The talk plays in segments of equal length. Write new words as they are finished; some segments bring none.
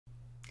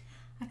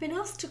I've been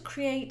asked to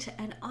create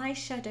an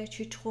eyeshadow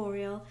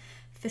tutorial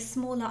for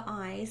smaller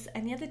eyes,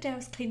 and the other day I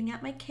was cleaning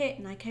out my kit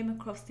and I came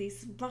across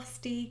these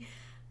rusty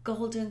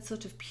golden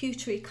sort of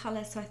pewtery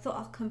colours, so I thought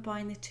I'll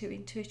combine the two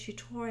into a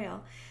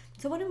tutorial.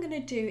 So what I'm going to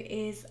do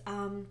is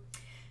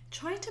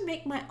try to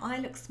make my eye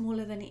look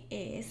smaller than it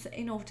is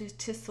in order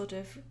to sort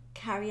of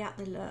carry out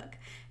the look.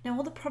 Now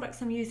all the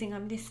products I'm using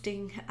I'm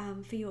listing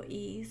for your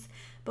ease,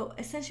 but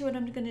essentially what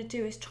I'm going to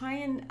do is try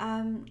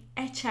and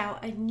etch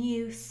out a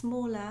new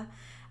smaller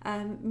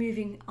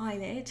moving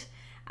eyelid,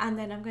 and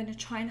then I'm going to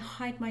try and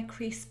hide my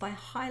crease by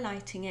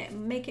highlighting it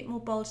and make it more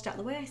bulged out.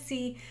 The way I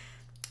see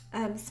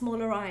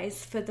smaller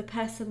eyes for the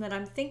person that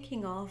I'm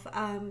thinking of,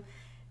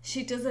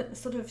 she doesn't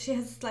she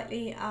has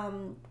slightly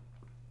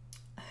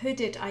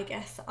hooded, I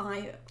guess,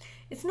 eye.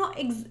 It's not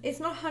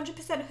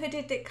 100%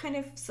 hooded. It kind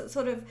of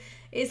sort of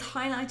is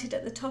highlighted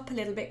at the top a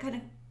little bit, kind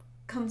of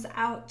comes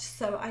out.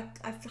 So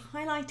I've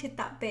highlighted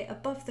that bit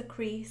above the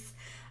crease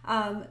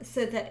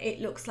so that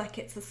it looks like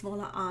it's a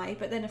smaller eye.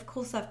 But then of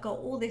course I've got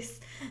all this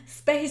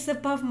space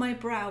above my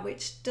brow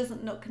which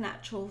doesn't look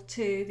natural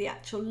to the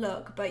actual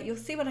look, but you'll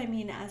see what I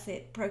mean as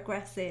it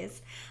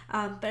progresses.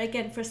 But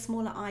again, for a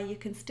smaller eye you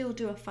can still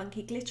do a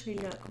funky glittery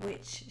look,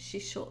 which she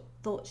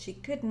thought she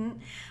couldn't,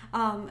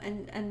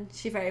 and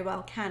she very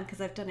well can,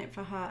 because I've done it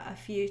for her a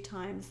few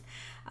times.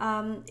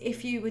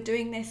 If you were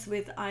doing this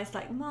with eyes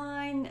like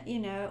mine, you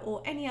know,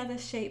 or any other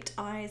shaped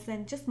eyes,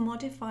 then just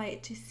modify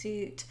it to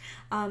suit.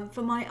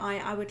 For my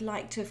eye, I would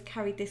like to have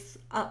carried this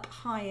up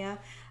higher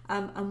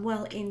and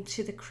well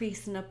into the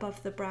crease and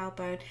above the brow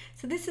bone.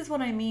 So this is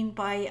what I mean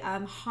by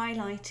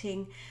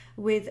highlighting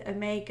with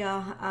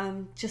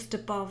Omega just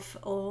above,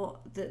 or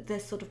the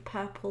sort of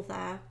purple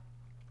there.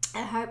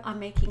 I hope I'm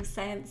making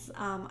sense.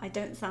 I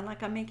don't sound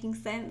like I'm making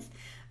sense,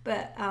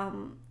 but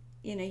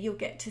you know, you'll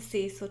get to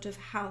see sort of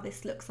how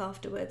this looks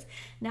afterwards.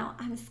 Now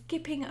I'm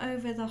skipping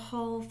over the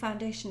whole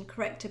foundation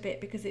corrector bit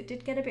because it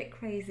did get a bit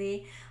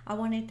crazy. I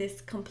wanted this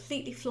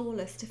completely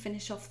flawless to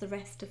finish off the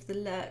rest of the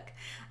look,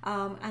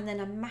 and then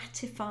I'm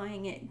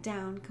mattifying it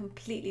down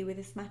completely with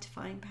this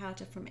mattifying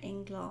powder from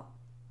Inglot.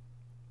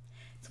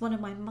 It's one of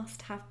my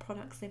must-have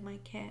products in my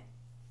kit.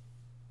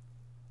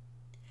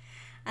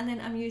 And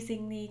then I'm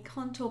using the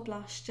contour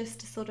blush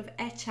just to sort of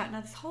etch out. Now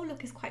this whole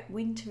look is quite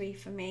wintry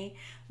for me.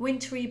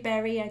 Wintry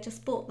berry. I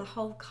just bought the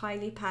whole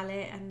Kylie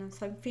palette, and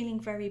so I'm feeling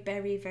very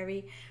berry,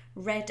 very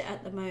red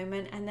at the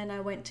moment. And then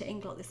I went to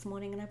Inglot this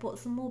morning and I bought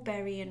some more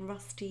berry and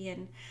rusty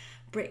and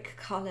brick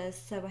colours.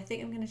 So I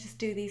think I'm going to just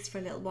do these for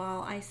a little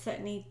while. I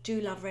certainly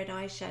do love red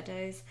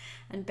eyeshadows,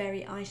 and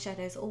berry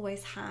eyeshadows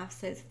always have.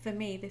 So for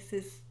me this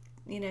is,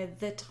 you know,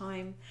 the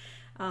time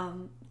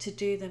to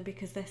do them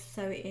because they're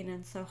so in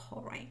and so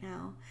hot right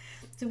now.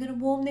 So I'm going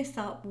to warm this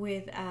up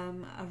with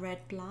a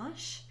red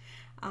blush,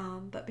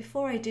 but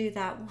before I do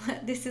that,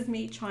 this is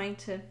me trying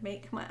to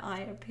make my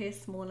eye appear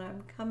smaller.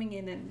 I'm coming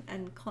in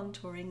and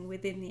contouring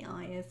within the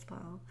eye as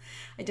well.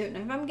 I don't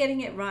know if I'm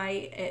getting it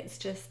right. It's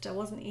just I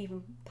wasn't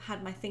even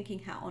had my thinking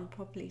hat on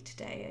properly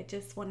today. I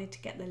just wanted to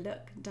get the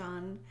look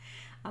done.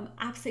 I'm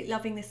absolutely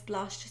loving this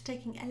blush. Just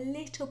taking a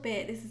little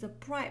bit. This is a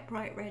bright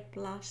red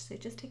blush, so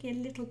just taking a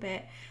little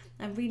bit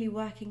and really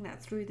working that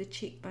through the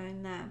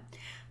cheekbone there.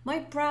 My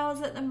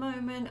brows at the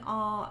moment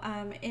are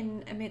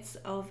in the midst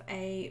of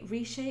a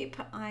reshape.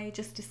 I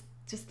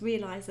just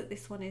realized that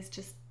this one is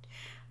just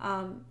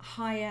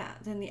higher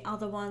than the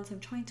other ones. I'm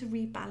trying to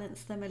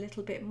rebalance them a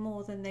little bit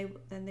more than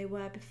they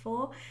were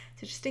before,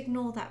 so just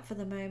ignore that for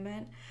the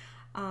moment.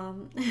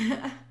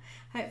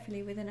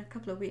 Hopefully within a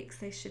couple of weeks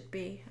they should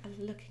be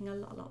looking a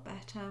lot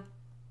better.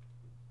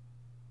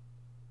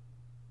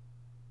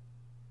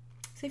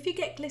 So if you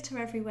get glitter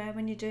everywhere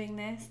when you're doing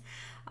this,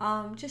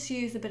 just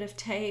use a bit of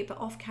tape.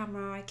 Off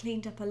camera I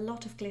cleaned up a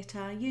lot of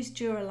glitter. I used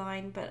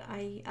Duraline, but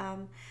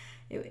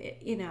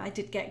you know, I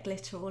did get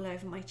glitter all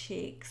over my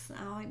cheeks.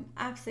 I'm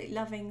absolutely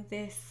loving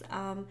this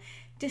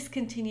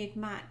discontinued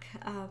MAC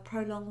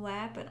Pro Long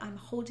Wear, but I'm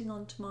holding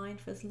on to mine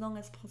for as long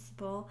as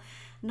possible.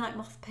 Night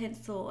Moth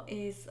Pencil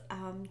is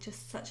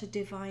just such a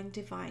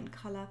divine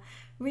colour.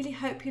 Really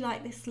hope you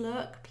like this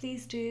look.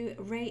 Please do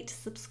rate,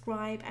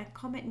 subscribe and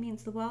comment. It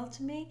means the world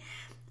to me.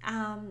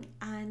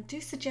 And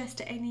do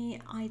suggest any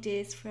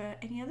ideas for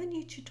any other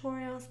new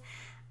tutorials,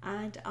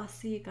 and I'll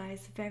see you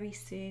guys very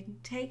soon.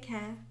 Take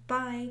care.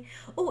 Bye.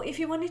 Oh, if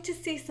you wanted to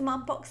see some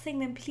unboxing,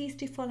 then please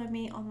do follow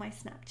me on my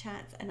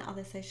Snapchat and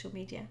other social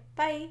media.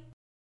 Bye.